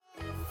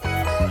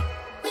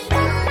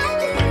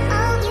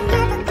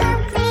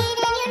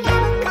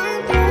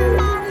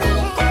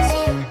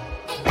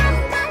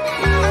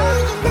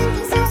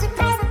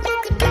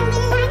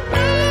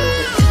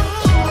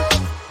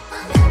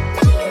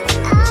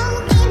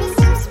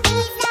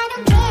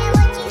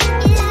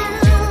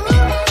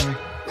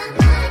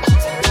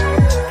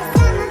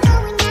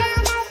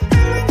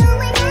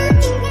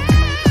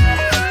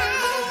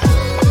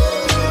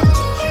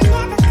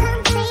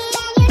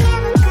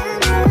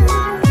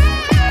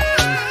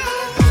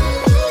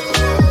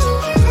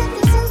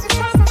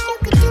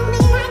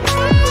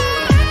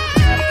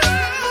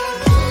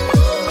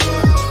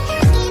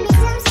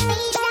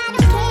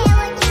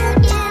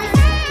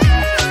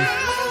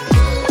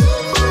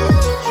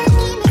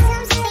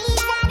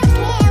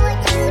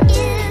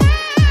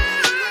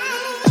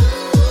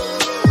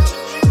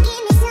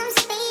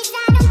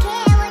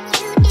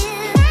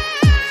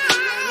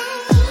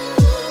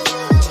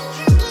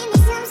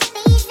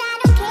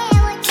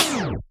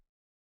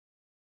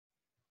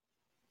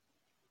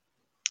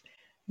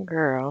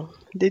Girl,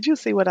 did you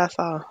see what I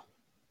saw?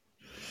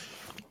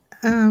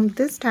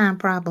 This time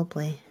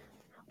probably.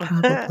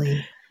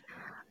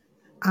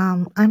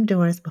 I'm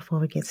Doris before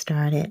we get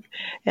started.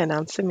 And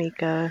I'm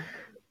Tamika.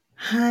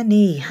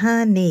 Honey,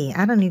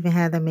 I don't even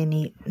have that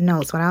many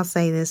notes, but I'll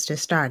say this to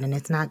start, and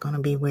it's not going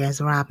to be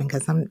Where's Robin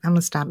because I'm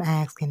gonna stop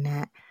asking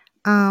that.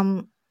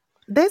 Um,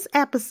 this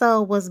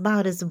episode was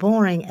about as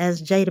boring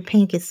as Jada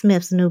Pinkett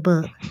Smith's new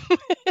book.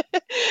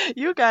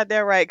 You got that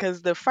right,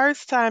 because the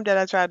first time that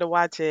I tried to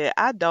watch it,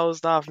 I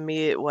dozed off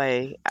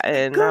midway.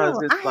 And I was Girl,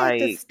 just I had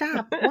to like,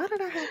 stop. Why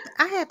did I have to?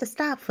 I had to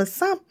stop for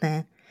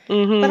something,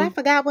 but I mm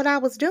forgot what I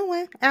was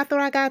doing after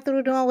I got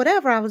through doing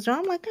whatever I was doing.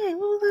 I'm like, dang,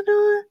 what was I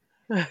doing?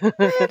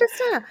 I had hmm. to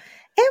stop.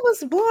 It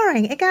was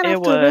boring. It got It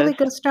off to a really was.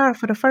 good start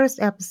for the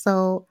first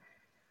episode.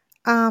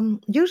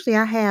 Usually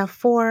I have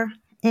four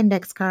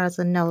index cards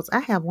and notes. I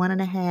have one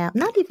and a half,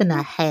 not even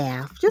a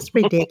half, just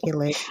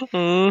ridiculous.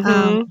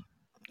 Um, Mm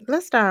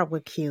let's start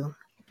with Q.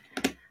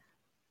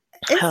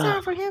 It's hmm.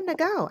 time for him to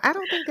go. I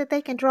don't think that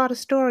they can draw the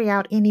story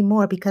out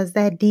anymore because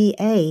that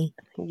DA,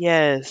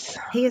 Yes.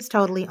 he is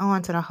totally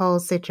on to the whole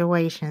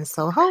situation.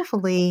 So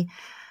hopefully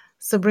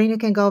Sabrina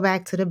can go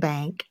back to the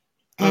bank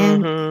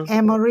and Mm-hmm.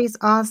 and Maurice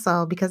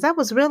also because that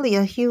was really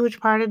a huge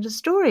part of the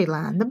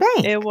storyline, the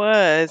It bank.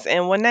 was.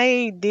 And when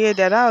they did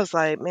that, I was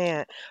like,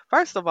 man,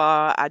 first of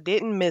all, I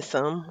didn't miss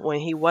him when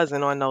he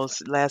wasn't on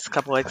those last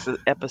couple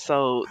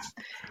episodes.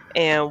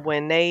 And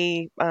when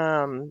they,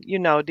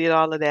 did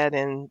all of that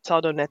and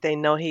told him that they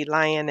know he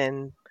lying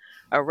and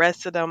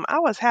arrested him, I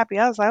was happy.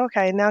 I was like,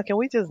 okay, now can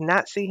we just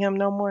not see him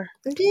no more?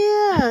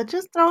 Yeah,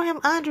 just throw him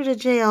under the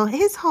jail.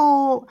 His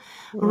whole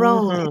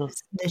role in Hmm.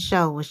 the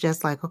show was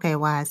just like, okay,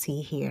 why is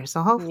he here?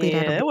 So hopefully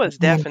that'll Yeah, be it the was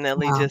end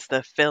definitely now. just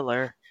a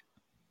filler.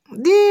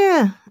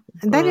 Yeah,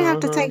 they didn't have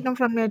to take Hmm. them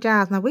from their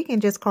jobs. Now we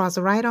can just cross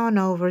right on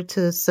over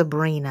to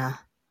Sabrina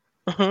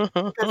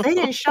because they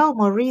didn't show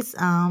Maurice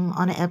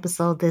on the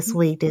episode this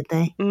week, did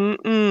they?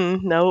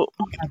 Mm-mm, nope.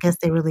 Okay, I guess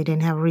they really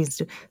didn't have a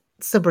reason to.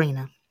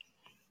 Sabrina.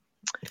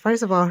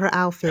 First of all, her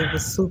outfit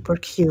was super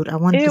cute. I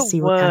wanted to It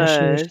see what kind of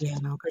shoes was. she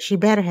had on because she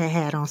better have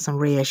had on some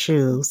red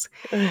shoes.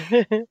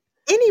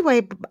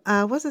 Anyway,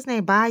 what's his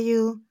name?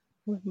 Bayou.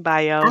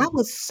 I Bio.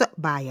 was so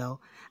bio.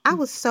 I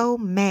was so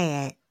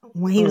mad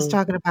when he was Mm.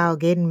 talking about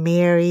getting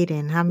married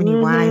and how many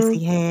wives Hmm.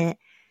 he had.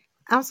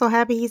 I'm so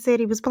happy he said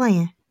he was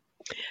playing.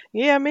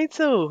 Yeah, me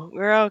too,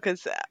 girl.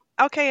 Cause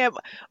okay,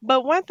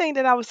 but one thing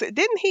that I was,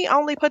 didn't he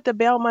only put the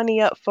bail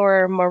money up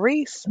for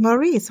Maurice?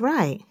 Maurice,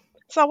 right.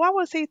 So why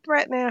was he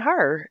threatening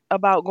her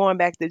about going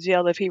back to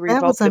jail if he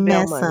That was revoked a the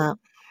bail mess money? up.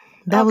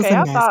 That was Okay, a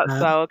I mess thought up.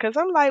 so. Cause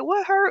I'm like,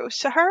 what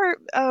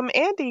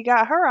Andy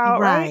got her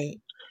out, right? Right.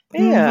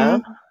 Yeah.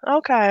 Mm-hmm.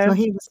 Okay. So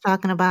he was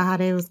talking about how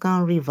they was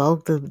gonna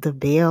revoke the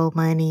bail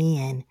money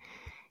and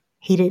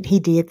he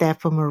did that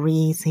for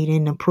Maurice. He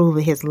didn't approve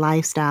of his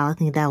lifestyle. I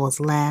think that was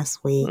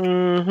last week.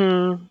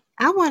 Mm-hmm.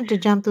 I wanted to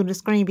jump through the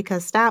screen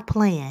because stop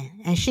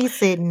playing. And she's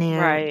sitting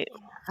there. Right.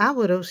 I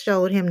would have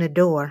showed him the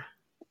door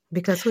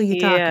because who you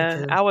talking Yeah,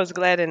 to? I was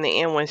glad in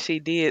the end when she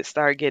did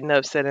start getting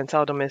upset and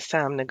told him it's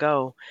time to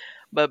go.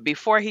 But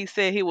before he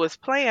said he was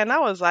playing, I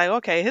was like,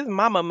 okay, his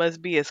mama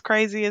must be as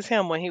crazy as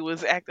him when he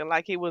was acting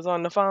like he was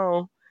on the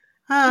phone.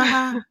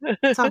 Uh-huh.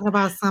 Talking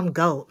about some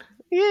goat.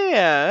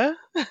 Yeah,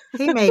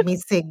 He made me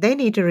sick. They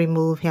need to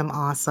remove him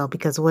also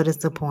because what is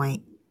the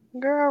point?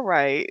 girl,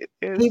 right.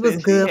 It He was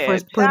said she good for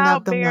had putting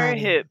up the childbearing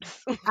money.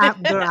 hips.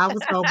 Girl, I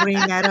was gonna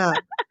bring that up.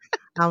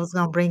 I was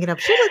gonna bring it up.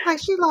 She looked like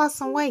she lost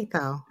some weight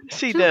though.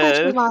 She She looked like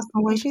she does. lost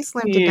some weight. She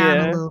slimmed it down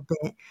a Yeah. little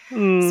bit.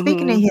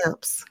 Speaking of Mhm.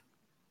 hips,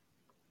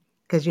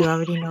 because you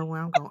already know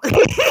where I'm going.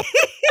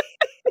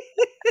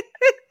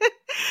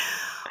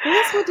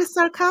 What's with the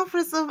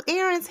circumference of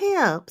Aaron's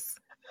hips?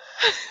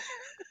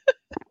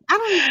 I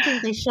don't even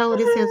think they showed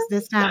his hips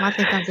this time. I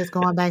think I'm just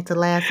going back to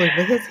last week.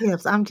 But his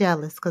hips, I'm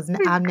jealous because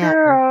I never.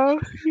 Girl,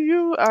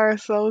 you are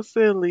so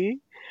silly.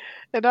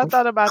 And I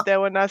thought about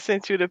that when I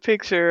sent you the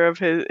picture of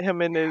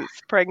him and his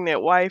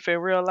pregnant wife in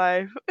real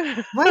life.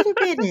 Wait a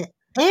minute.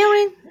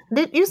 Aaron,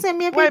 did you send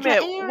me a Wait a picture of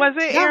minute, Aaron? was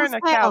it That Aaron was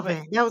or Calvin?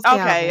 Calvin. That was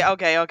Okay, Calvin.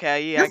 okay,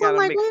 okay. Yeah, I That's why got I'm them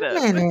like, mixed wait a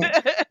up. minute.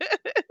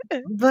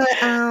 But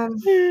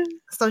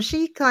so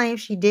she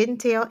claims she didn't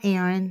tell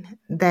Aaron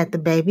that the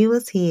baby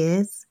was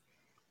his.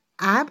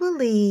 I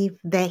believe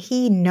that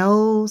he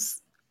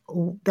knows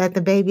that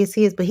the baby is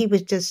his, but he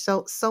was just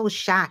so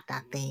shocked,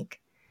 I think.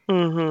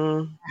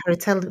 Mhm. Her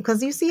telling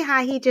because you see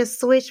how he just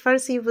switched.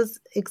 First he was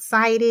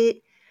excited,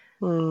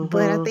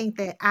 but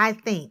Mhm. I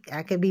think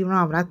I could be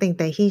wrong, but I think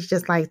that he's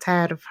just like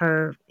tired of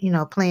her,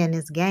 playing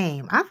this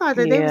game. I thought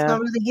that they was Yeah,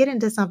 gonna really get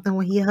into something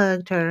when he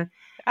hugged her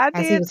I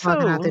as he did was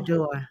walking out the too.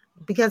 door.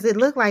 Because it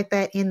looked like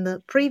that in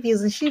the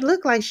previews and she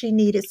looked like she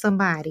needed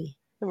somebody.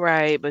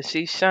 Right, but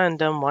she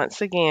shunned him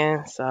once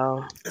again.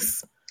 So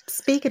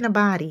Speaking of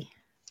body,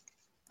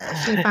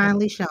 she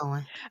finally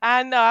showing.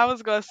 I know I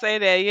was gonna say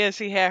that. Yeah,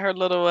 she had her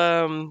little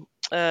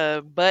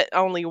butt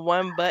only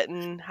one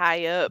button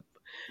high up.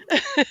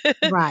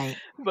 Right.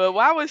 But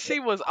why was she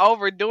was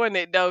overdoing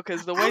it though?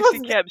 Because the I way she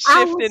was kept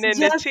I shifting was in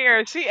the just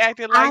chair, she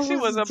acted I like she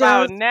was was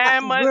about just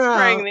 9 months girl,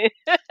 pregnant.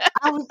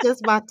 I was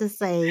just about to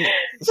say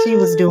she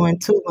was doing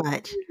too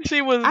much.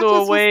 She was I doing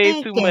just was way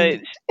too thinking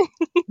much.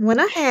 when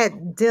I had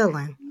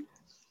Dylan,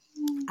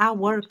 I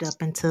worked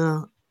up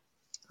until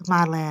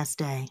my last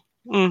day.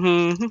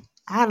 Mhm.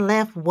 I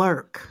left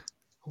work,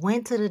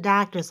 went to the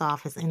doctor's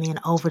office, and then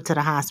over to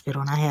the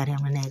hospital, and I had him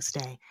the next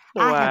day.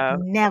 Wow.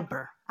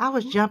 I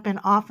was jumping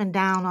off and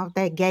down off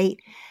that gate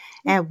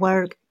at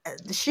work.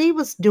 She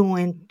was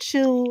doing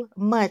too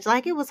much.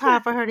 Like it was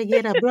hard for her to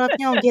get up. Bro, if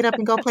you don't get up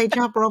and go play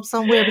jump rope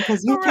somewhere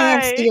because you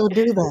can Right. still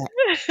do that.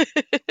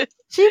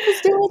 She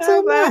was doing I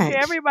too was like, okay,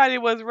 much. everybody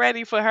was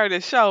ready for her to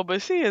show,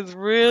 but she is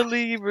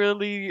really,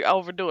 really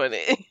overdoing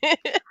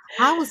it.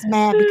 I was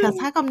mad because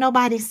how come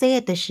nobody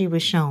said that she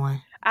was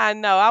showing? I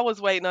know. I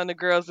was waiting on the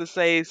girls to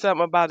say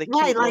something about a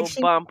Right, cute like little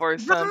she bump or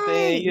something,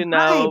 right,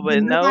 right, but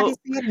but nobody nope.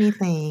 said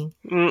anything.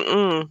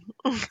 Mm-mm.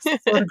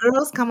 So the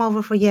girls come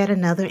over for yet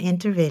another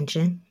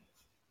intervention.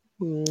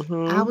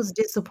 I Mhm. was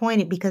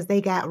disappointed because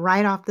they got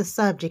right off the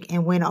subject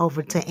and went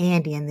over to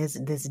Andy and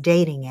this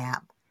dating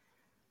app.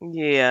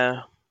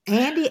 Yeah.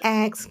 Andy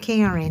asked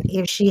Karen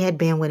if she had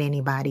been with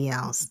anybody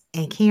else.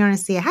 And Karen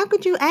said, how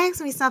could you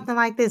ask me something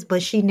like this?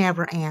 But she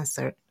never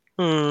answered.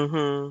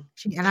 Mhm.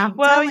 And I'm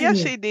Well, telling yeah, you,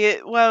 she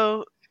did.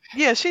 Well,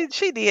 yeah, she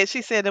did.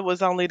 She said it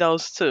was only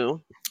those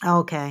two.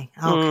 okay,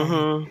 okay.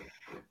 Mhm.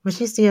 But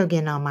she's still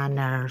getting on my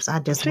nerves. I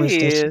just She wish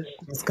that she is.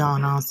 was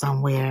going on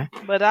somewhere.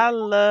 But I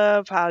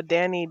love how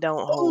Danny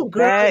don't Oh, hold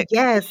girl, back.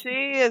 yes.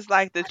 She is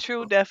like the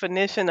true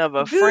definition of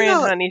a friend,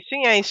 Girl, honey.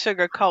 She ain't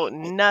sugarcoat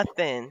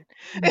nothing.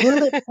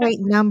 bullet point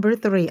number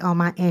 3 on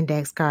my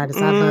index card is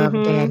I love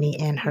Mhm. Danny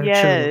and her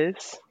truth.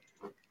 Yes.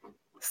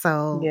 So,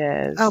 oh,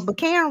 Yes. but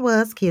Karen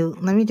was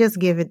cute. Let me just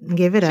give it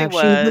She up.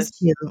 She was was.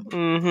 cute.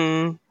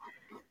 Mhm.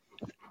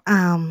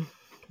 Um,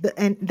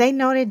 and they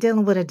know they're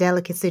dealing with a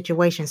delicate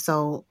situation.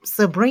 So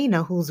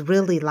Sabrina, who's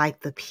really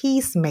like the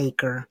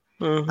peacemaker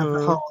of the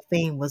Mhm. whole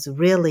thing, was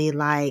really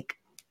like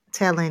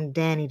telling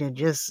Danny to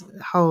just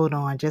hold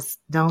on, just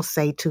don't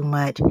say too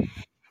much.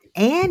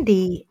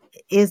 Andy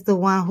is the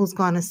one who's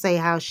going to say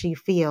how she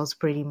feels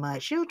pretty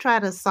much. She'll try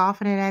to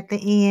soften it at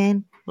the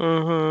end,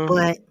 Mhm.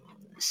 but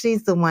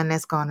she's the one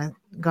that's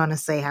gonna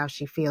say how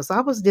she feels. So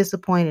I was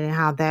disappointed in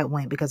how that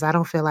went because I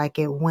don't feel like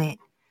it went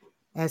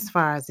as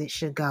far as it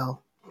should go.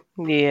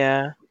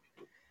 Yeah.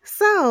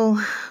 So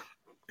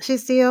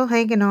she's still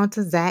hanging on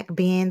to Zach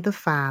being the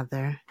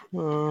father.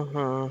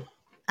 Mhm.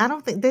 I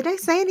don't think did they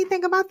say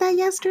anything about that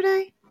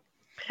yesterday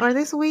or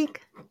this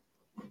week?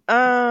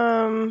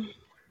 Um,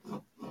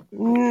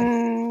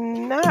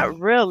 not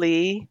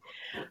really.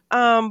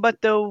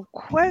 But the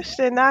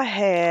question I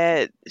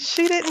had,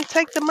 she didn't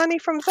take the money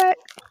from Zach.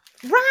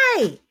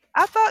 Right.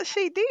 I thought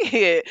she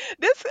did.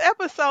 This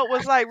episode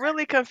was like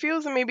really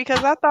confusing me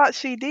because I thought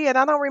she did.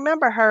 I don't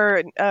remember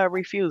her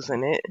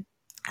refusing it.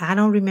 I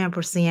don't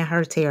remember seeing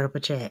her tear up a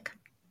check.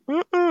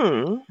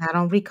 Mm-mm. I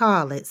don't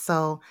recall it.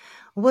 So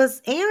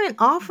was Aaron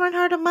offering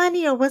her the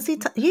money or was he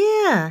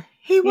yeah,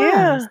 he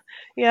was.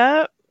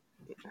 Yeah, yeah.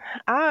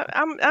 I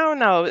don't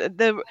know.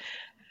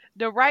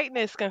 The writing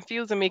is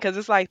confusing me because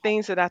it's like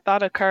things that I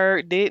thought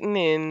occurred didn't,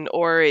 and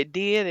or it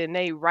did, and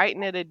they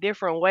writing it a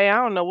different way. I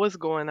don't know what's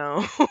going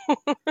on.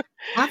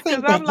 I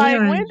Because think I'm that like,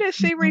 when Aaron did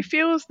she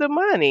refuse the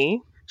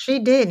money? she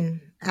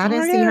didn't. I Oh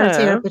didn't see her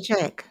tear yeah. up a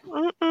check.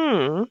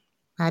 Mm-mm.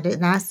 I did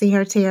not see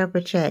her tear up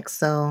a check.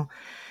 So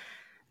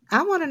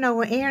I want to know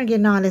where Aaron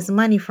getting all this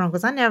money from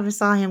because I never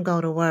saw him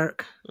go to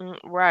work.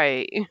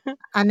 Right.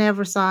 I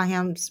never saw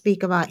him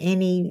speak about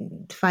any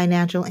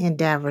financial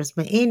endeavors.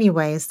 But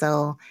anyway,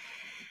 so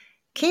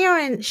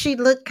Karen, she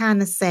looked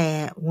kind of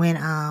sad when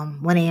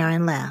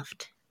Aaron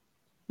left.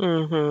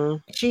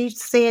 Mhm. She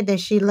said that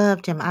she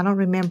loved him. I don't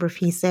remember if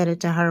he said it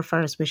to her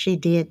first, but she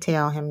did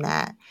tell him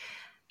that.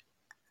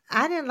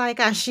 I didn't like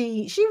how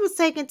she was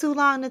taking too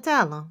long to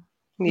tell him.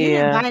 You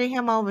Yeah. invited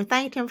him over,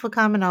 thanked him for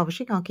coming over.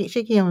 She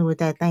kill me with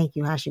that thank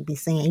you. How she be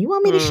saying, "You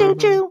want me to shoot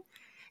Mhm. you?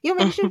 You want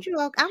me to shoot you?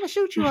 Okay, I'm gonna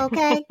shoot you,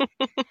 okay?"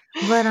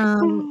 But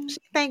she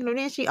thanked him.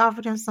 Then she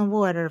offered him some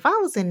water. If I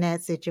was in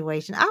that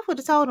situation, I would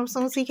have told him as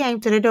soon as he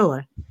came to the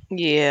door.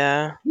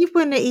 Yeah. You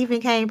wouldn't have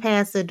even came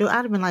past the door.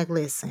 I'd have been like,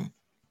 "Listen,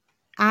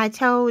 I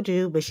told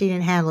you," but she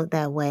didn't handle it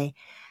that way.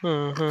 I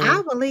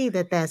Mhm. believe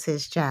that that's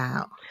his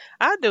child.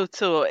 I do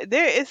too.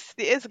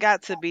 It's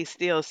got to be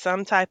still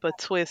some type of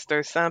twist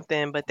or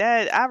something, but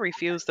that I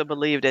refuse to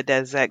believe that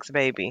that's Zach's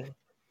baby.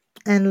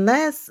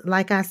 Unless,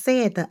 like I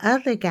said, the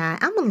other guy,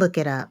 I'm gonna look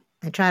it up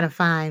and try to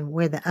find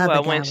where the other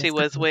Well, guy when she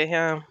was was coming. with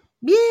him.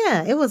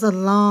 Yeah, it was a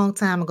long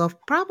time ago,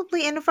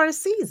 probably in the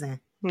first season.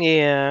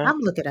 Yeah. I'm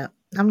look it up.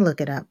 I'm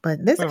look it up.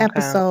 But this Okay.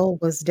 episode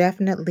was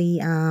definitely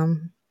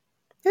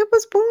it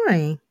was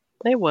boring.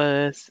 It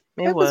was.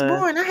 It It was was.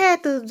 boring. I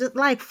had to just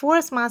like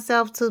force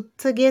myself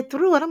to get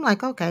through it. I'm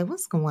like, okay,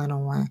 what's going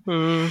on?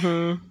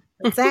 Mhm.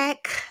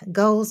 Zach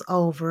goes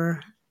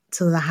over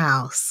to the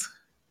house.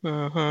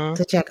 Mhm.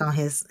 to check on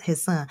his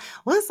son.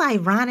 What's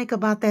ironic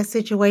about that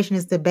situation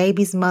is the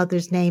baby's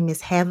mother's name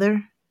is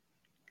Heather.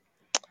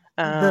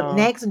 The Oh.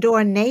 next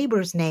door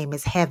neighbor's name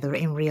is Heather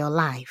in real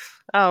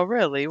life. Oh,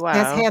 really?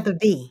 That's Wow. Heather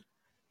B.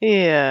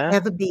 Yeah.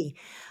 Heather B.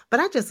 But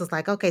I just was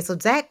like, okay, so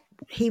Zach,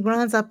 he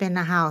runs up in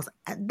the house.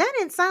 That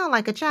didn't sound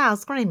like a child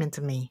screaming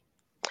to me.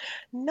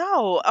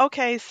 No.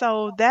 Okay,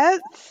 so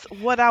that's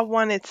what I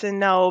wanted to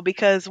know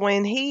because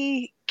when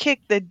he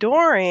kicked the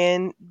door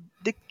in,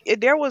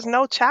 there was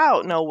no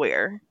child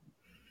nowhere.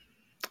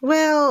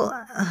 Well,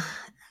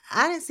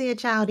 I didn't see a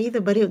child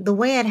either, but the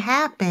way it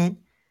happened,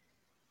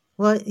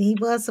 well, he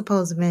was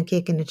supposed to have been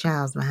kicking the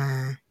child's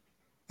behind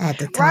at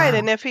the Right, time.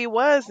 and if he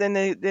was, then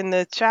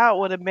the child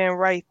would have been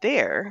right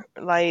there.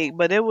 Like,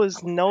 but it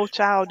was no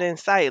child in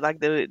sight. Like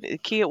the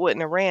kid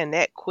wouldn't have ran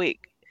that quick.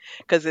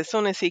 Because as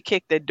soon as he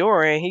kicked the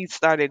door in, he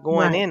started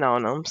going Right. in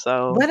on him.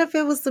 So What if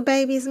it was the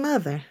baby's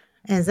mother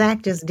and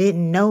Zach just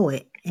didn't know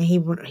it and he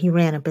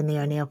ran up in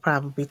there and they'll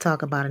probably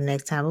talk about it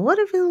next time. But what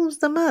if it was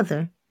the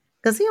mother?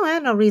 Because he don't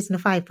have no reason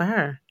to fight for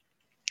her.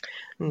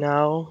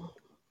 no.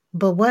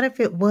 But what if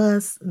it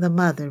was the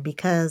mother?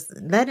 Because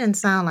that didn't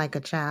sound like a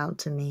child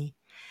to me.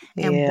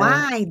 And Yeah.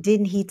 why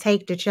didn't he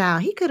take the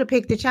child? He could have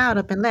picked the child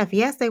up and left.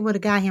 Yes, they would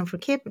have got him for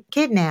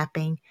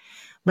kidnapping,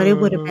 but it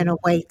would have been Mhm. a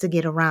way to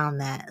get around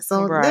that.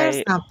 So there's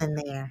Right. something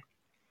there.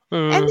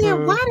 And then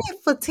Mhm. why did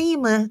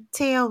Fatima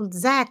tell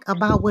Zach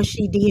about what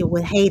she did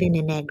with Hayden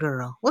and that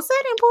girl? Was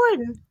that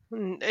important?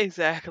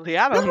 Exactly.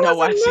 I That don't know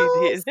why wasn't she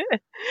did news.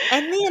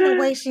 And then the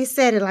way she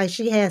said it, like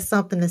she had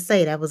something to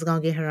say that was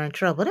going to get her in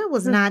trouble. That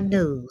was not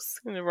news.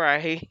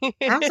 Right.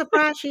 I'm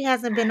surprised she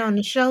hasn't been on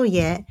the show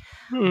yet,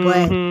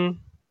 but Mhm.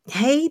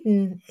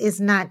 Hayden is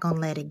not going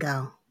to let it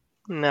go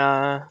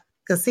Nah.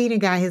 because he done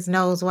got his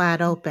nose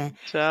wide open.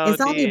 So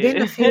It's only been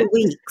a did. few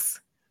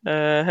weeks,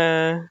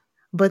 Uh-huh.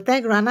 but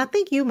that girl, and I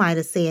think you might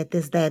have said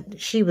this, that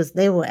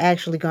they were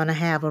actually going to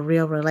have a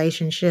real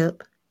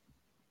relationship.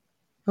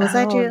 Was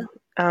I that you? don't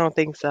I don't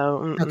think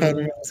so. Okay,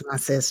 then Mm-mm. it was my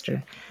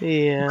sister.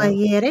 Yeah. But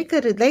yeah,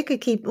 they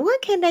could keep.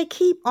 What can they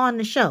keep on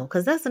the show?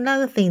 Because that's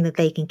another thing that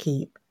they can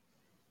keep.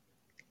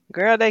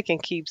 Girl, they can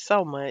keep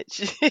so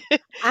much.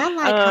 I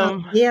like how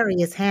um, Gary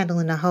is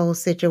handling the whole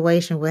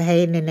situation with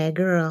Hayden and that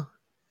girl.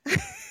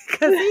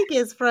 Because he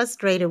gets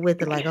frustrated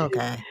with it, like,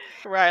 okay.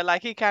 right,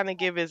 like he kind of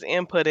give his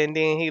input and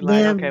then he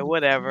like, okay, Then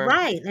whatever.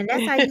 right, and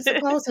that's how you're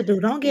supposed to do.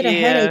 Don't get a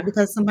headache Yeah.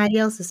 because somebody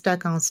else is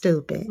stuck on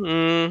stupid.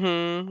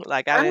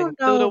 Like I I didn't don't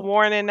threw the know.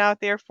 warning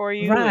out there for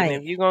you, and Right.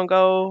 if you're gonna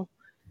go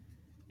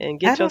and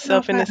I get don't know if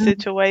yourself in the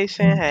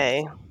situation,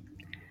 hey.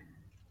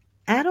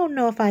 I don't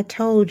know if I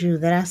told you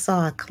that I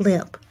saw a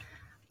clip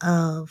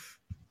of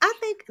I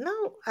think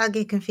no, I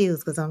get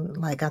confused because I'm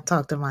like I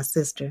talked to my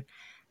sister.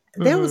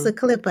 There was a Mhm.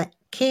 clip of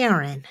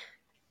Karen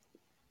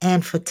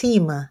and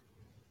Fatima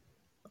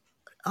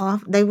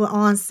off. They were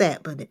on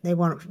set, but they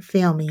weren't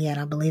filming yet.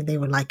 I believe they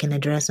were like in the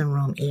dressing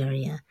room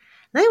area.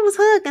 They was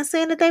hugging,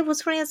 saying that they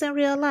was friends in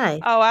real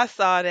life. Oh, I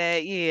saw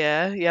that.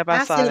 Yeah. Yep, I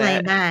I saw still that.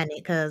 ain't buying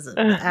it because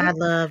I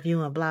love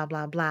you and blah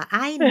blah blah.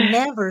 I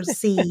don't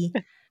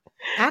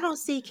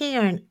see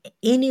Karen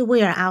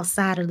anywhere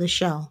outside of the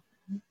show.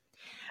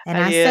 And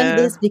I say Yeah.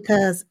 this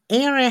because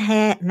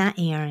not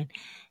Aaron,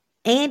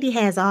 Andy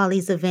has all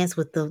these events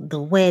with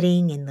the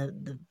wedding and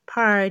the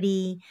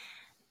party.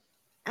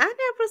 I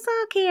never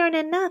saw Karen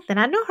in nothing.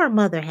 I know her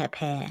mother had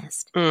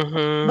passed, but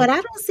Mhm.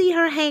 I don't see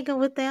her hanging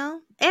with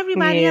them.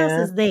 Everybody else Yeah.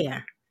 is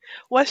there.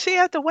 Was she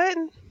at the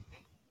wedding?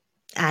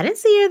 I didn't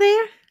see her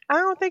there. I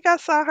don't think I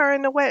saw her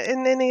in the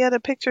in any other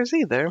pictures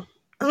either.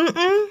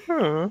 Mm-mm.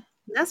 Hmm.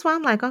 That's why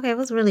I'm like, okay,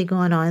 what's really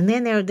going on? And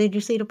then did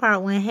you see the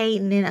part when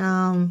Hayden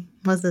and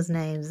what's his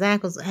name?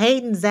 Zach,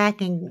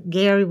 and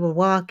Gary were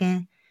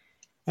walking,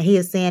 and he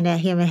was saying that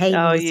him and Hayden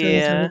Oh was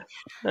friends. yeah.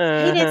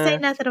 He didn't say Uh-huh.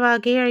 nothing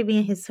about Gary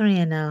being his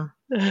friend, though.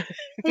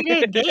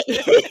 He did.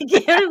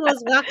 Gary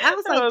was walking. I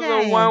was That like, was a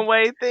dang,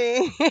 one-way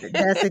thing.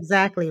 that's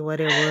exactly what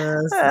it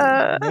was.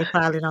 uh, They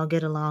probably don't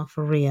get along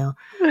for real.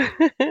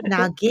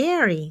 Now,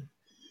 Gary,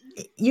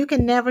 you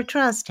can never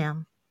trust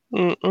him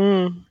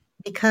Mm-mm.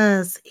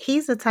 because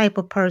he's the type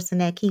of person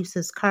that keeps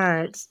his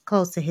cards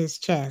close to his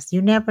chest.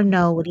 You never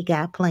know what he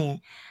got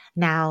planned.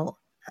 Now,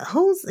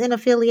 who's in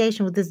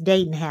affiliation with this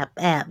dating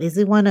app? Is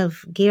it one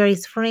of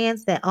Gary's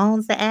friends that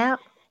owns the app?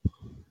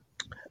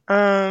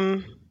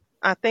 Um,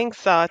 I think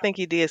so. I think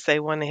he did say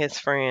one of his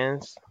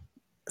friends.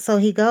 So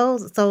he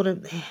goes. So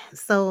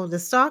the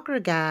stalker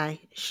guy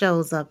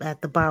shows up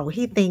at the bar where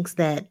he thinks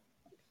that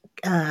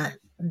uh,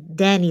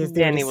 Danny is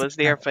there to Danny see was him,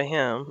 there for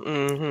him.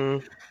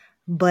 Mm-hmm.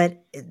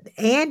 but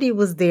Andy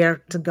was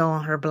there to go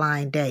on her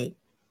blind date.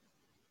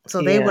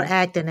 So they were Yeah.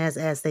 acting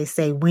as they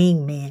say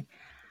wingmen.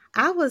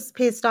 I was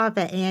pissed off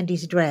at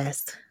Andy's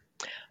dress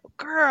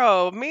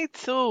Girl, me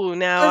too.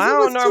 Now, because I it don't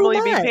was too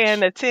normally be paying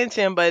much.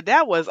 attention, but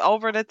that was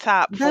over the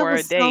top That for a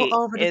was so date.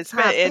 over the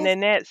top. And in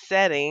that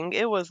setting,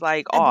 it was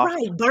like And off.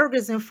 right,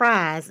 burgers and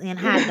fries and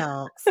hot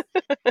dogs.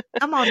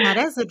 Come on now,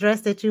 that's a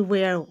dress that you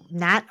wear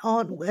not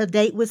on a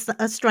date with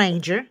a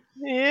stranger.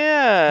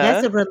 That's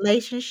Yeah. a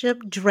relationship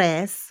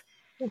dress.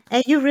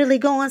 and you really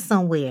going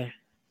somewhere.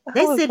 I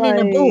They was sitting in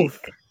a booth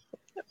like,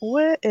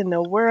 what in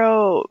the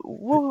world?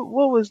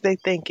 What was they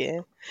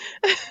thinking?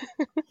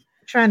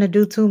 trying to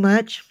do too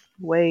much.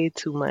 Way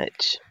too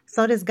much.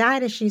 So this guy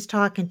that she's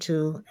talking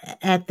to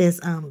at this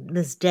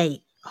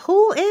date,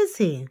 who is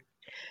he?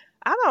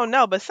 I don't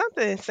know, but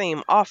something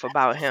seemed off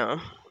about him.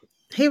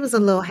 He was a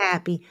little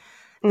happy.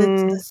 The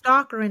Mm,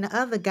 stalker and the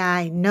other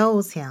guy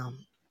knows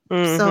him.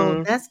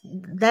 So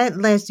mm-hmm. that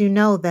lets you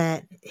know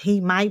that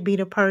he might be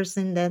the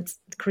person that's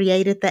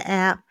created the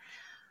app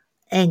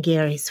and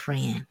Gary's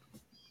friend.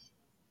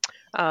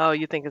 Oh,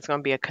 you think it's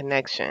gonna be a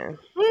connection?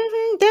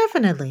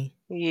 Definitely.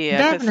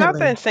 Yeah, 'cause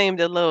something Definitely. seemed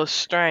a little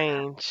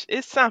strange.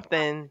 It's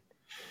something.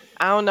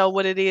 I don't know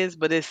what it is,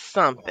 but it's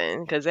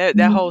something. 'Cause that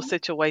whole Mhm.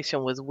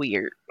 situation was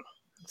weird.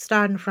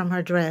 Starting from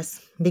her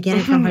dress,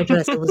 beginning from her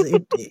dress,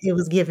 it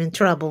was giving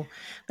trouble.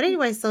 But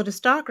anyway, so the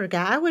stalker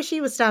guy, I wish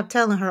he would stop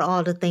telling her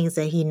all the things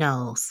that he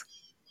knows.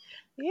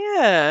 Because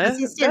Yeah,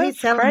 he's that's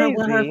telling her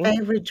what her crazy.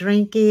 favorite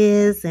drink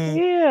is, and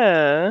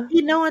Yeah.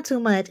 he knowing too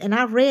much. And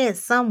I read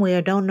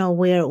somewhere, don't know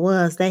where it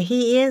was, that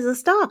he is a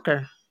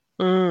stalker.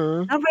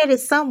 Mm. I read it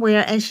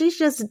somewhere, and she's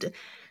just,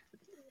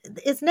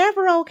 it's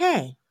never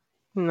okay.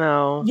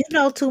 No. You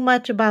know too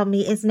much about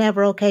me. It's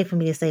never okay for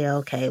me to say,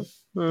 okay,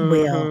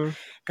 well, Mhm.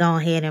 go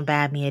ahead and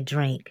buy me a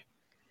drink.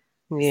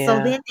 So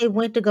Yeah. then they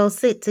went to go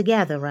sit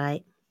together,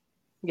 right?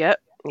 Yep.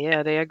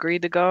 Yeah, they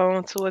agreed to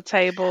go to a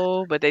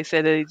table, but they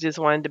said they just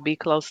wanted to be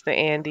close to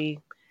Andy.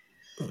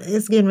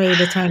 It's getting ready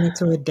to turn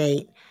into a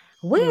date.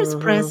 Where's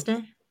Mhm.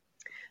 Preston?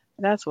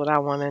 That's what I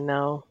want to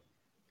know.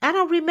 I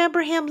don't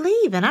remember him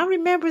leaving. I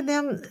remember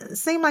them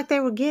seemed like they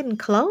were getting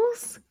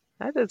close.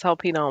 I just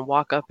hope he don't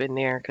walk up in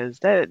there, 'cause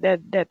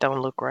that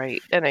don't look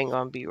right. That ain't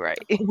gonna be right.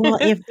 Well,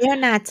 if they're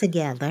not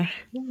together,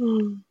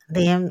 Mm.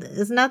 then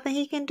there's nothing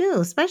he can do,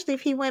 especially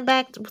if he went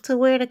back to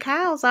where the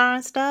cows are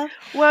and stuff.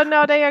 Well,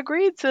 no, they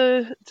agreed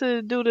to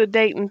do the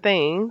dating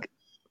thing.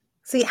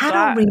 See, I So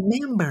don't I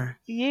remember.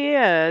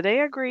 Yeah, they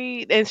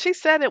agreed, and she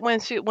said it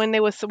when they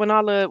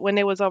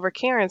was over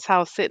Karen's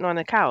house sitting on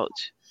the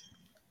couch.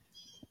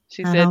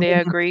 She I said don't they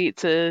remember. agreed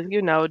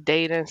to,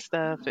 date and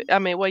stuff. I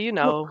mean, well,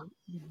 Well,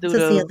 do to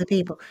see the other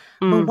people.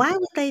 But mm, why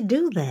would they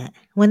do that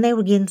when they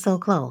were getting so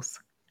close?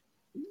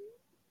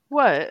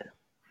 what?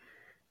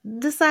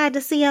 Decide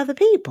to see other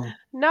people.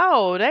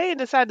 No, they didn't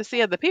decide to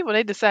see other people.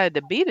 They decided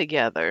to be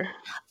together.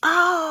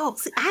 Oh,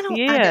 see, I gotta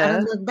Yeah.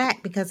 look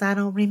back because I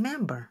don't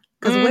remember.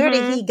 Because where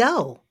did Mhm. he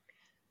go?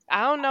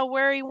 I don't know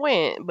where he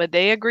went, but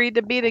they agreed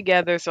to be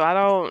together. So I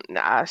don't.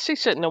 Nah, she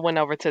shouldn't have went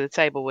over to the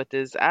table with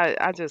this.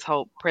 I just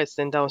hope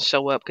Preston don't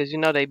show up, because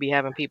they be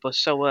having people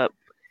show up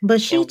But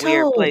she in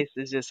weird told,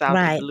 places just out the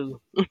right. blue.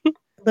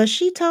 But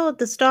she told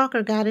the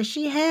stalker guy that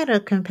she had a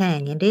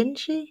companion, didn't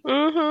she?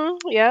 Mhm.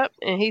 Yep.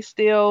 And he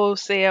still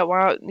said,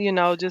 "Well,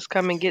 just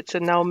come and get to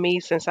know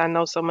me, since I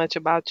know so much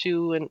about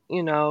you." And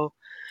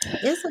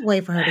It's a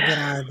way for her to get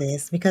out of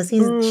this because she's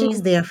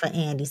mm, there for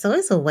Andy. So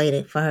it's a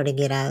way for her to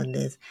get out of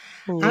this.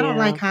 I don't yeah.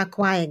 like how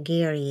quiet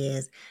Gary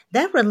is.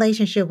 That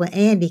relationship with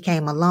Andy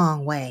came a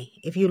long way.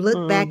 If you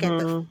look back at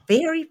the Mhm.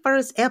 very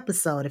first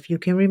episode, if you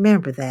can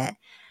remember that,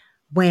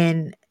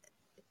 when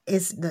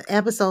the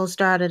episode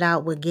started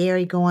out with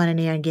Gary going in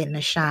there and getting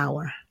a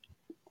shower.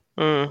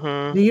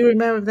 Mhm. Do you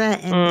remember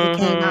that? And it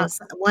came out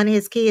Mhm. one of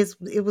his kids,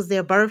 it was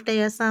their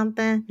birthday or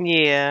something.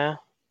 Yeah.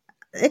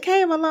 It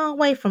came a long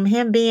way from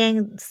him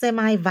being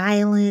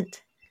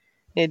semi-violent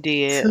It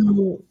did.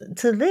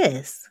 to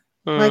this.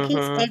 Like he's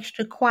Mhm.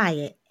 extra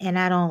quiet, and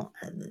I don't.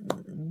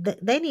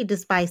 They need to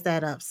spice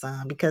that up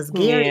some because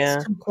Gary is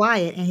Yeah. too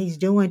quiet and he's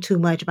doing too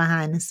much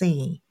behind the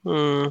scene.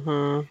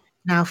 Mhm.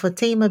 Now,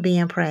 Fatima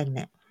being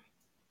pregnant,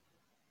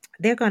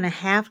 they're going to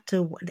have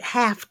to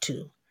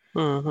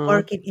Mhm.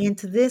 work it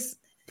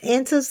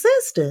into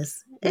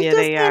Sisters. It Yeah, just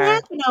they can't are.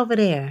 happen over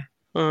there.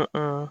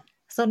 Mm-mm.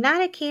 So now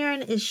that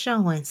Karen is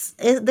showing,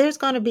 there's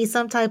going to be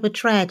some type of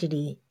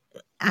tragedy,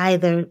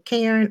 either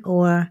Karen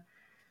or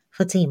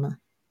Fatima.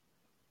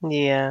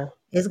 Yeah.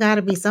 It's got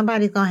to be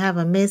somebody's going to have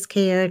a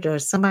miscarriage or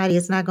somebody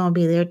it's not going to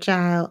be their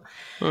child.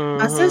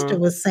 My sister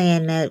Mhm. was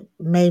saying that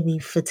maybe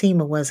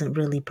Fatima wasn't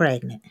really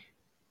pregnant.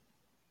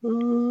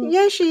 Mm.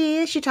 Yeah, she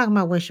is. She talking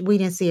about we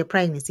didn't see a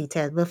pregnancy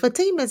test, but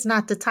Fatima's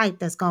not the type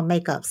that's going to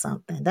make up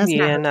something. That's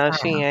not Yeah, her no,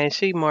 she style. ain't.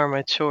 She more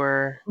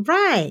mature.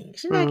 Right.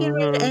 She's not getting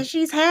ready Mhm. and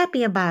she's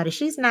happy about it.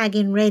 She's not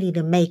getting ready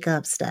to make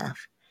up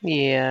stuff.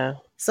 Yeah.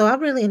 So I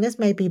really, and this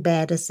may be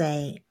bad to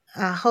say,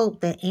 I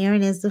hope that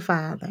Aaron is the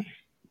father.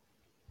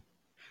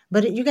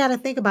 But you got to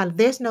think about it.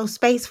 There's no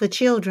space for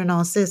children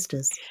on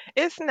Sisters.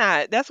 It's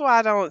not. That's why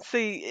I don't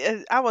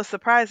see. I was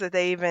surprised that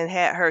they even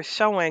had her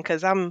showing,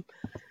 because I'm,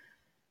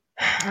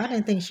 I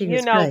didn't think she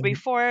was pregnant.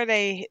 before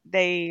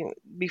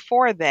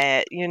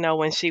that,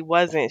 when she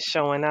wasn't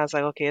showing, I was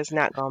like, okay, it's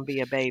not gonna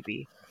be a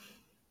baby.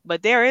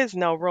 But there is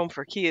no room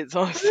for kids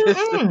on Sisters.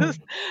 Mm-mm.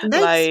 They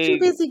too Like,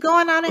 busy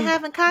going out and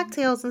having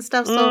cocktails and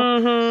stuff. So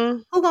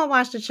mhm, who gonna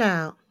watch the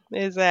child?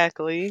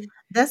 exactly.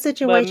 That But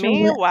situation with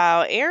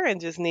meanwhile, Aaron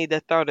just need to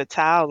throw the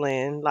towel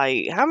in.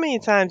 Like, how many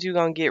times you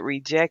gonna get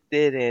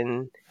rejected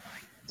and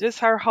just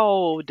her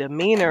whole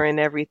demeanor and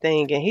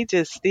everything, and he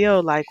just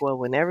still like, well,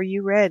 whenever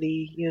you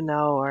ready,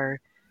 or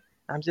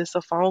I'm just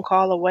a phone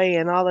call away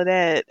and all of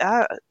that.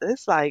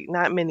 It's like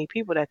not many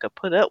people that could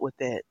put up with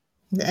that.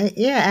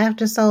 Yeah,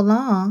 after so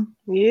long.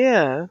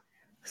 Yeah.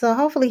 So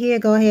hopefully he'll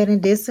go ahead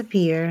and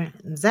disappear.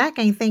 Zach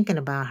ain't thinking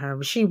about her,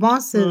 but she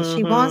wants to.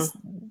 She Mhm. wants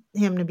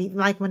him to be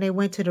like when they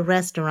went to the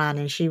restaurant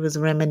and she was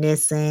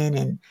reminiscing,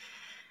 and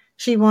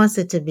she wants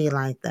it to be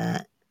like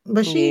that.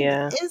 But she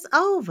Yeah, it's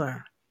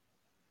over,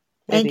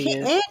 it and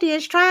is. Andy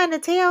is trying to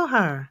tell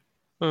her.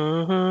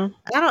 Mhm.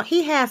 I don't.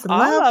 He has All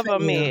love of for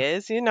them you.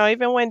 is,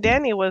 even when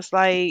Danny was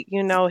like,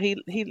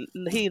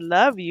 he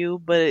love you,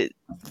 but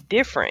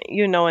different,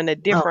 in a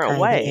different Okay,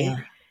 way. yeah,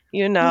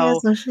 You yeah. know,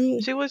 So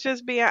she. she was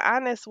just being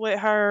honest with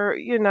her.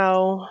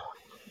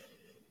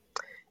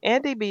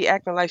 Andy be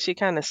acting like she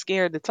kind of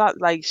scared to talk.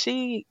 Like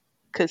she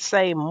could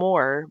say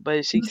more,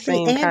 but she See,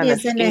 seemed Andy kind of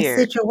is in that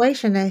scared.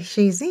 situation that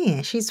she's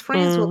in. She's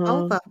friends with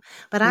both Mhm. of them.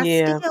 But I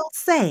Yeah, still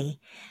say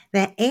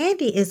that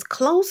Andy is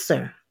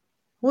closer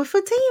with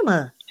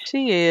Fatima.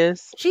 she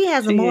is. She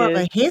has a She more of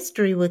is. a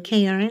history with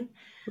Karen,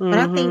 but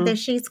I think Mhm. that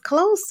she's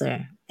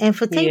closer. And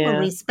Fatima Yeah.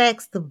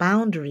 respects the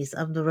boundaries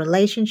of the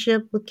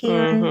relationship with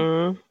Karen,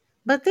 Mhm.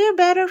 but they're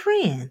better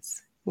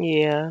friends.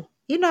 Yeah.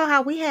 You know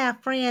how we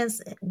have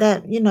friends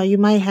that, you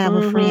might have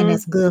a friend Mhm.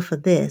 that's good for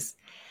this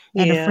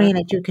and a Yeah. friend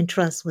that you can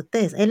trust with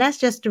this. And that's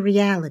just the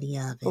reality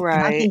of it.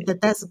 And I Right. think that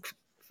that's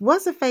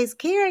what's the face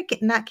Karen,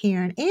 not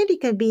Karen, Andy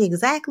can be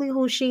exactly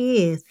who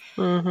she is.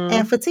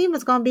 And Mhm.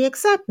 Fatima's going to be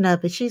accepting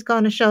of it. She's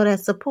going to show that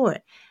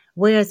support.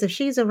 Whereas if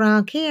she's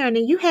around Karen,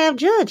 then you have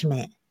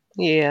judgment.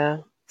 Yeah.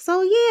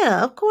 So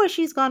yeah, of course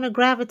she's going to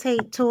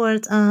gravitate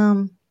towards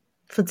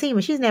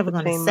Fatima. She's never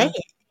going to say Fatima.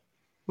 it.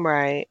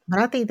 Right. But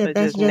I think that But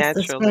that's just just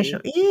a special.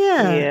 naturally.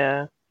 Yeah.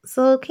 Yeah.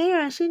 So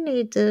Karen, she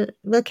need to.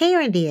 But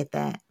Karen did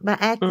that by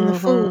acting a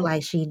fool Mhm.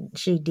 like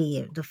she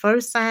did. The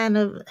first sign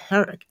of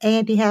her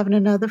Andy having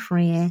another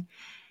friend,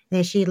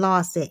 then she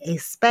lost it,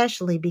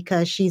 especially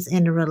because she's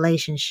in a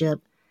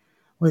relationship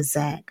with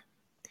Zach.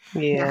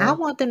 Now I Yeah.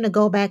 want them to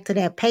go back to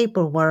that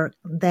paperwork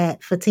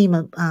that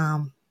Fatima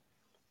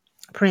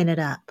printed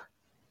up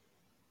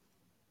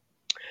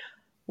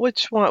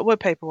Which one? What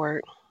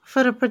paperwork?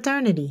 for the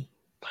paternity.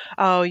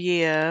 Oh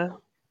yeah.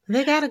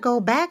 They got to go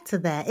back to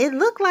that. It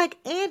looked like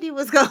Andy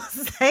was going to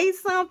say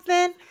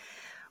something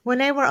when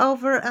they were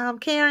over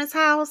Karen's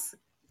house.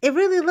 It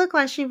really looked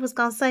like she was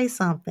going to say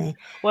something.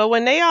 Well,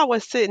 when they all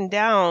was sitting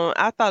down,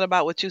 I thought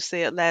about what you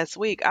said last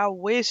week. I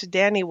wish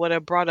Danny would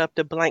have brought up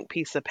the blank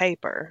piece of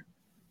paper.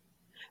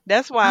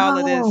 That's why all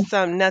of this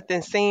Oh,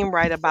 nothing seemed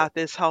right about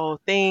this whole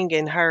thing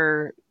and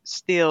her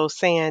still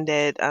saying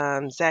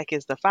that Zach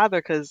is the father.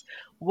 Because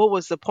what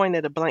was the point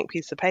of the blank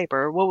piece of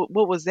paper? What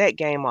was that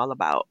game all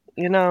about?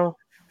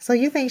 so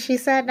you think she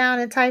sat down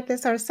and typed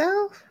this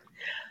herself?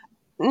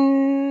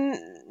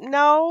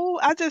 No,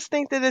 I just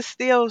think that it's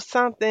still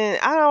something.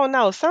 I don't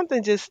know.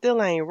 Something just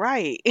still ain't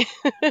right.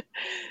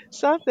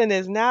 Something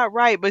is not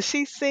right. But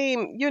she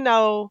seemed,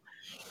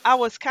 I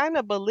was kind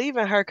of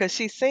believing her because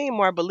she seemed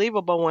more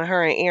believable when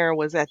her and Aaron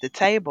was at the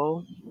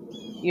table.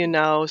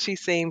 She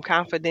seemed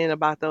confident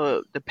about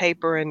the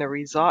paper and the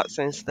results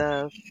and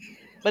stuff.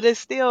 But it's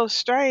still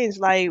strange.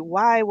 Like,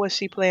 why was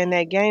she playing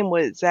that game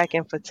with Zach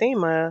and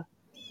Fatima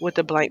with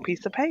the blank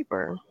piece of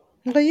paper?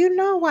 But you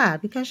know why?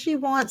 Because she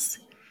wants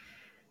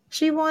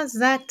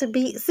Zach to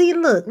be. See,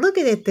 look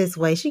at it this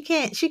way. She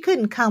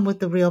couldn't come with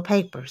the real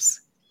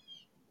papers.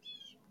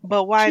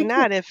 But why She could.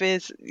 not if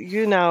it's,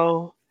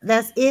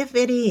 That's if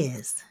it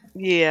is.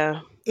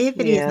 yeah, If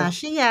it is yeah, now,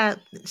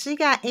 she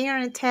got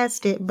Aaron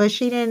tested, but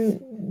she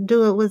didn't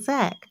do it with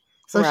Zach.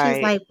 So she's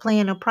right. like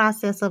playing a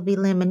process of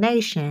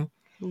elimination.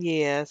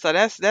 Yeah, so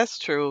that's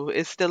true.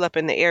 It's still up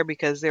in the air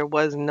because there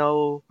was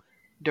no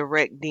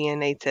direct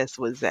DNA test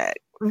with Zach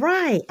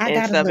Right. I and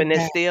gotta stuff, look and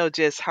it's back. still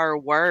just her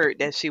word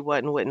that she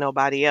wasn't with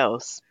nobody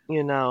else.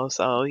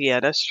 So yeah,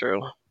 that's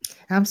true.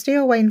 I'm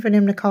still waiting for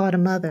them to call the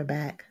mother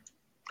back.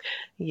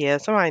 Yeah,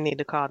 somebody need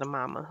to call the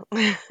mama.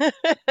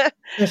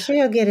 But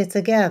she'll get it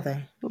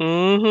together.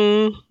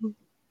 Mhm.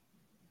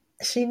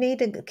 She need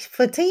to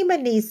Fatima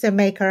needs to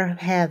make her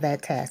have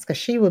that task because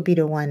she would be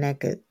the one that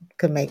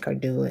could make her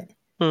do it.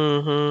 She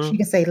Mhm.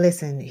 could say,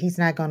 listen, he's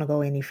not gonna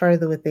go any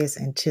further with this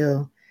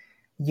until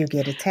you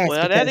get a test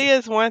Well, that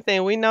because is one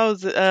thing we know.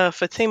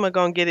 Fatima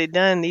gonna get it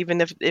done,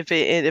 even if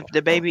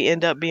the baby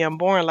end up being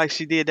born like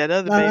she did that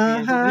other baby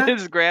and uh-huh.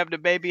 just grab the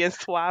baby and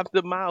swab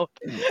the mouth.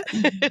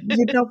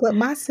 You know what?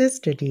 My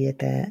sister did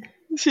that.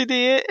 She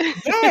did.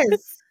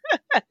 Yes.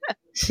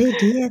 She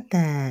did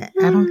that.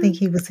 I don't think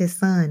he was his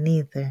son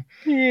either.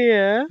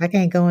 Yeah. I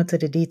can't go into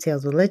the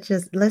details, but let's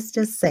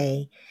just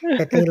say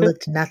that they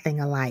looked nothing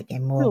alike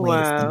in more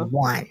ways than Wow.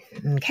 one.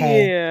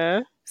 Okay.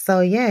 Yeah.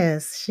 So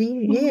yes,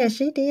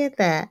 she did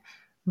that.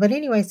 But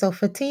anyway, so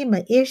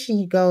Fatima, if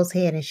she goes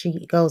ahead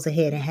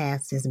and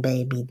has this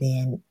baby,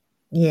 then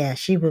yeah,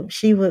 she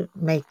would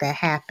make that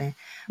happen.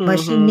 But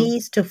she Mhm.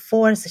 needs to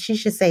force, she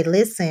should say,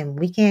 listen,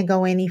 we can't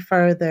go any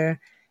further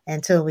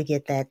until we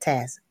get that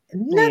test.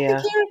 Nothing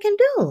Yeah. Karen can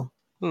do.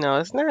 No,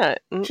 it's not.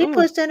 She Mm-mm.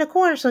 pushed in the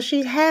corner, so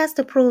she has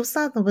to prove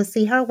something. But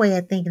see, her way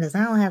of thinking is,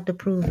 I don't have to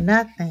prove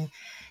nothing.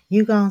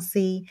 You gonna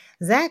see.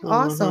 Zach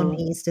also Mhm.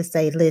 needs to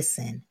say,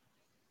 listen,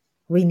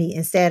 we need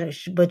instead of,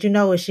 but you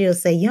know what she'll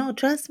say? You don't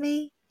trust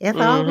me.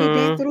 After all we've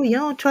been Mhm. through, you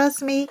don't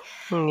trust me.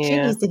 She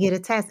Yeah. needs to get a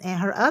test, and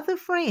her other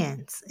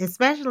friends,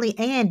 especially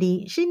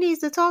Andy, she needs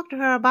to talk to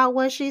her about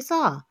what she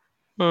saw.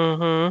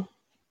 Mhm.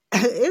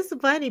 It's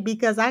funny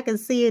because I can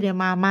see it in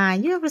my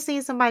mind. You ever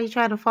seen somebody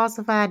try to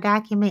falsify a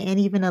document and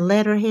even a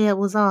letterhead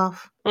was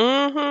off?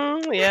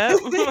 Mhm. Yep.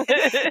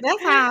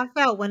 That's how I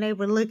felt when they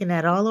were looking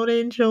at it, although they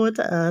didn't show it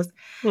to us.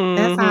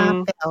 That's how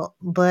Mhm. I felt.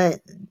 But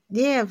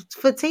yeah,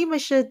 Fatima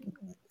should.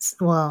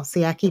 Well,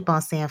 see, I keep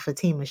on saying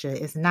Fatima should.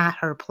 It's not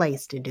her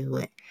place to do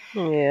it.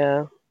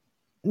 Yeah.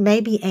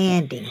 Maybe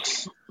Andy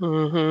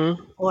Mhm.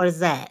 or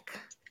Zach.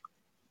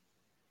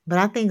 But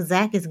I think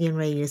Zach is getting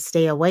ready to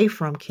stay away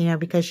from Karen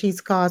because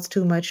she's caused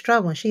too much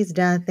trouble and she's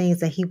done things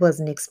that he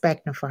wasn't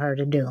expecting for her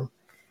to do.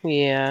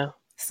 Yeah.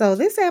 So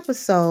this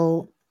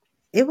episode,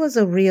 it was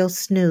a real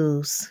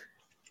snooze.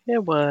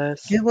 It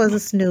was. It was a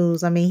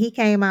snooze. I mean, he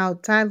came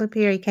out, Tyler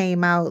Perry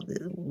came out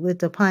with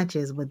the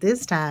punches, but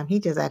this time he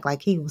just acted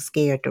like he was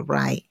scared to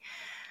write.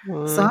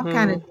 So I'm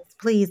kind of Mhm.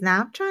 displeased.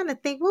 Now I'm trying to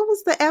think, what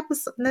was the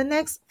episode, the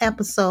next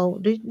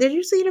episode? Did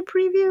you see the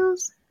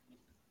previews?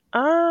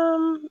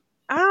 Um,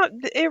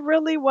 it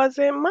really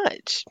wasn't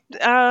much.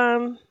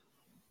 I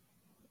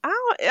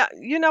don't,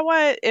 you know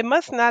what? It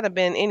must not have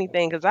been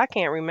anything because I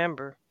can't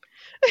remember.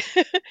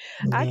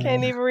 I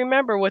can't Yeah. even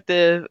remember what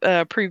the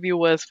preview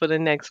was for the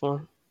next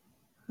one.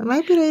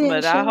 Maybe they didn't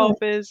But I show hope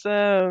it. it's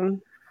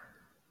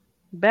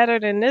better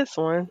than this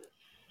one.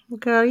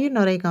 Girl, you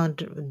know they're going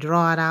to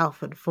draw it out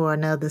for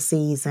another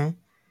season.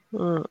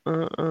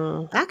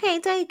 Mm-mm-mm. I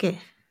can't take it.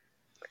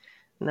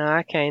 No,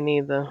 I can't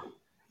either.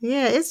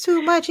 Yeah, it's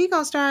too much. He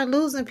going to start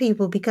losing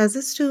people because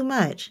it's too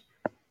much.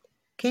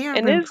 Karen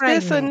And been is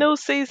this a pregnant. new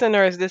season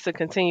or is this a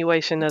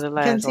continuation of the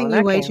last one?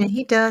 I Continuation. can't.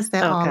 He does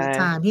that all the Okay.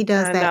 time. He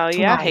does I know. that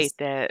Yeah, I twice. hate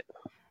that.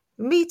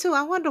 Me too.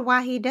 I wonder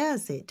why he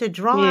does it. To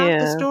draw out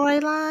the Yeah.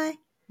 storyline?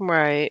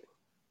 Right.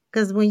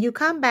 Because when you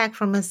come back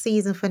from a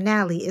season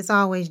finale, it's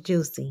always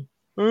juicy.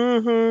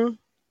 Mm-hmm.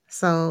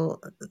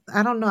 So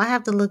I don't know. I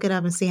have to look it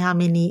up and see how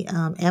many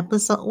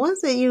episodes.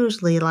 What's it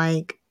usually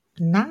like?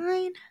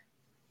 9?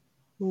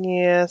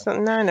 Yeah,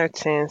 something 9 or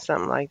 10,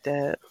 something like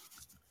that.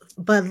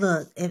 But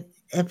look,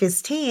 if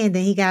it's 10,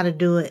 then he got to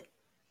do it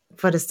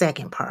for the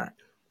second part.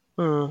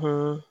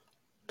 Mm-hmm.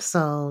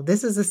 So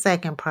this is the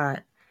second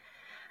part.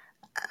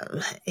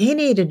 He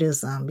need to do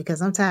something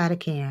because I'm tired of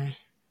Karen.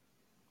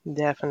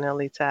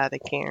 Definitely tired of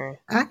Karen.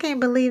 I can't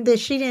believe that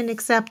she didn't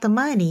accept the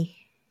money.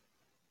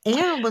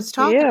 Aaron was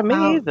talking Yeah, me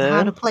about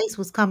how the either. place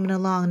was coming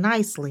along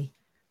nicely.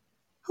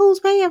 Who's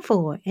paying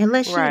for it?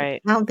 Unless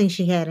Right. I don't think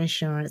she had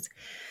insurance.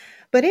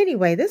 But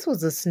anyway, this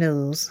was a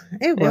snooze.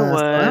 It It was.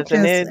 So I'm was,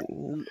 and just,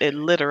 it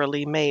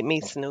literally made me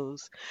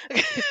snooze.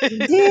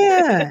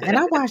 yeah. And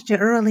I watched it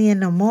early in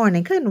the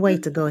morning. Couldn't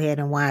wait to go ahead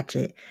and watch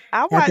it.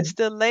 I After, watched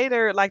the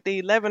later, like the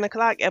 11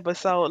 o'clock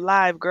episode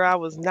live. Girl, I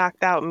was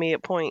knocked out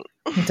midpoint.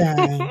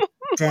 dang,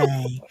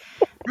 dang.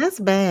 That's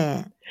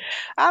bad.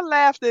 I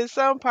laughed at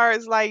some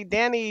parts, like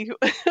Danny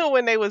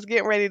when they was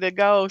getting ready to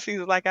go. She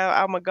was like,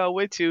 I'm gonna go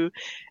with you,"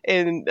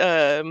 and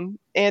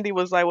Andy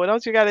was like, "Well,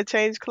 don't you got to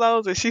change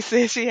clothes?" And she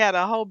said she had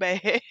a whole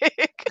bag. I didn't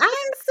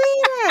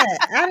see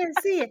that. I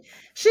didn't see it.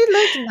 She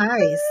looked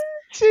nice.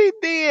 She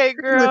did, She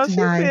looked girl. She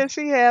nice. said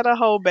she had a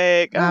whole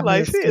bag. I'm I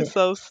like, she missed is it.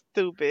 so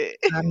stupid.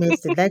 I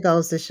missed it. That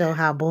goes to show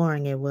how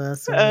boring it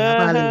was for me. I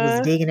probably was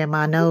Uh-huh. digging in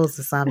my nose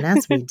or something.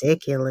 That's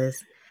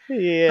ridiculous.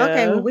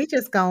 Okay, well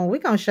Yeah, we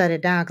gonna shut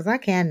it down because I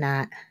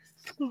cannot.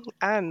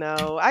 I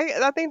know.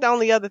 I think the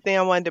only other thing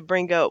I wanted to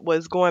bring up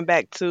was going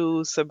back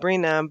to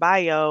Sabrina and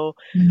Bio.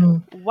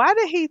 Mhm. Why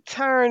did he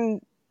turn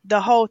the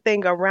whole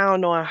thing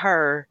around on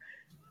her?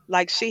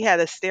 Like she had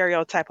a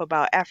stereotype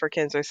about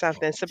Africans or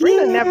something.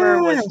 Sabrina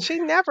Yeah, she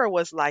never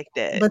was like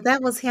that. but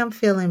that was him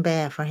feeling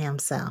bad for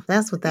himself.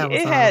 That's what that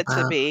was It all had to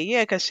about. be,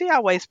 yeah, because she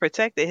always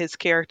protected his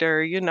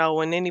character,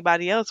 when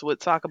anybody else would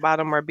talk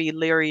about him or be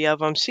leery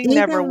of him. She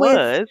never Even with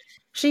was.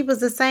 she was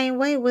the same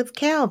way with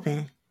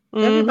Calvin.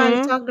 Everybody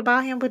Mm-hmm. talked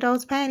about him with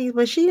those panties,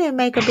 but she didn't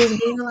make a big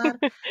deal out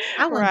of.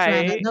 I wasn't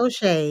trying to. Right. No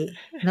shade,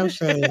 no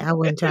shade. I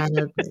wasn't trying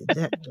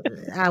to.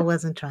 I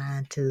wasn't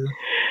trying to.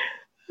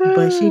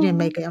 But she didn't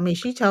make it. I mean,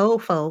 she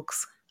told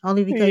folks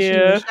only because she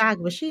was Yeah,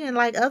 shocked, but she didn't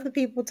like other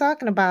people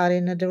talking about it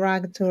in a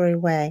derogatory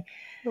way.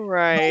 But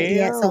right.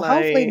 yeah, I'm so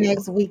hopefully like,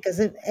 next week, because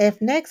if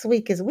next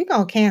week is we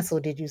gonna cancel.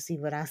 Did you see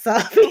what I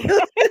saw?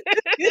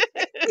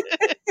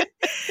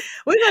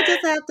 We're gonna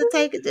just have to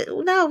take it.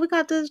 No, we're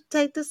gonna to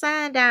take the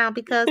sign down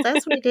because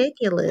that's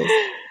ridiculous.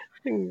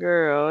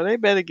 girl, they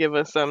better give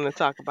us something to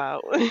talk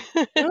about.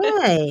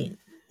 Right.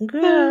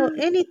 Girl,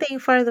 anything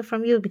further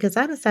from you because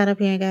I done sat up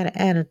here and got an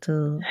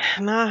attitude.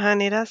 No,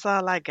 honey, that's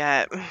all I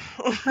got. All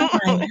right.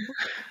 All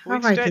We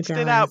right, you stretched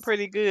it out guys.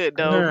 pretty good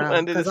though, Girl,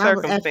 under the because I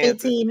was at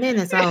circumstances. 15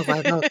 minutes, I was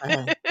like,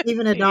 okay.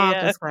 Even a dog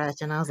Yeah. was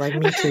scratching. I was like,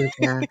 me too,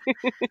 child.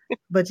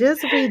 But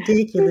just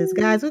ridiculous.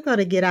 Guys, we're going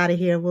to get out of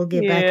here. We'll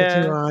get back at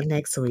you Yeah. all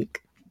next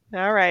week.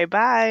 All right.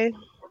 Bye.